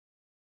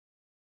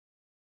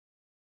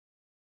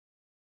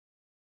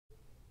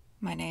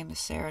My name is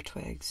Sarah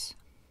Twiggs.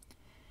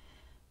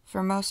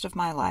 For most of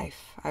my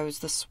life, I was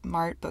the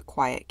smart but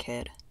quiet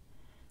kid.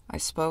 I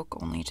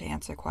spoke only to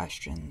answer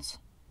questions.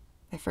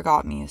 They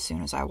forgot me as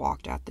soon as I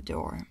walked out the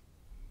door.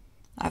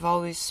 I've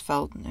always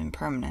felt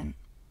impermanent.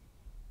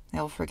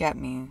 They'll forget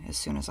me as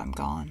soon as I'm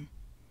gone.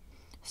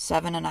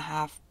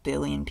 7.5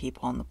 billion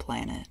people on the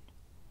planet.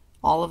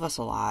 All of us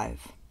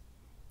alive.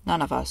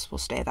 None of us will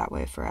stay that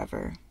way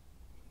forever.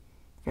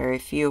 Very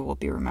few will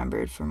be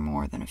remembered for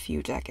more than a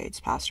few decades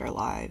past our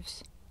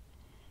lives.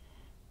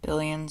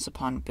 Billions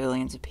upon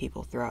billions of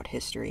people throughout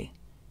history.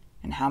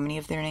 And how many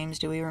of their names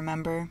do we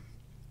remember?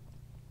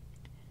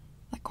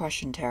 That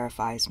question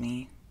terrifies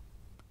me.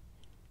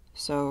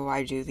 So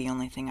I do the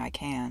only thing I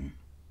can.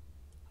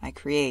 I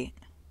create.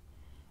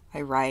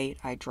 I write,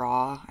 I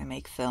draw, I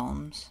make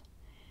films.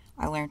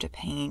 I learn to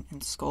paint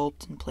and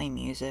sculpt and play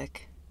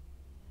music.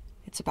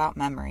 It's about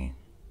memory.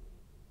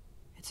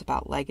 It's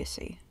about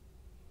legacy.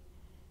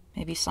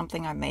 Maybe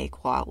something I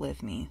make will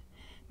outlive me.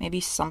 Maybe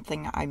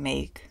something I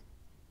make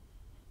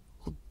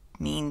will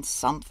mean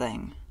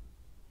something.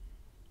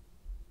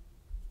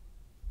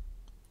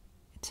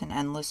 It's an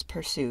endless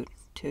pursuit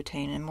to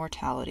attain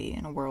immortality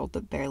in a world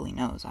that barely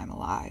knows I'm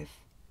alive.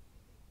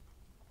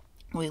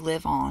 We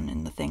live on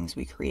in the things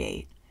we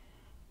create.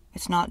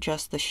 It's not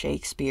just the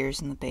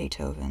Shakespeares and the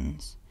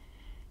Beethovens.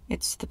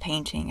 It's the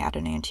painting at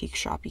an antique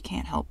shop you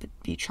can't help but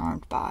be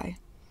charmed by.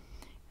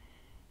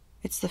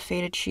 It's the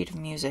faded sheet of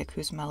music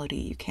whose melody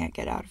you can't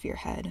get out of your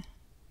head.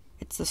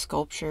 It's the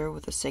sculpture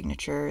with a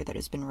signature that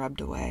has been rubbed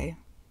away.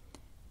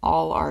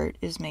 All art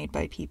is made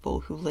by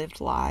people who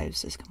lived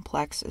lives as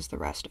complex as the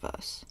rest of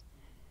us.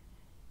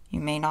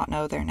 You may not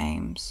know their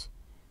names,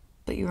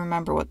 but you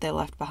remember what they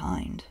left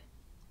behind.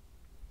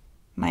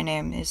 My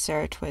name is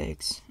Sarah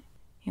Twiggs.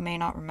 You may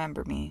not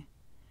remember me,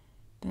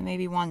 but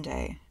maybe one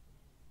day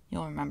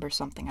you'll remember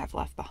something I've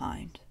left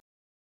behind.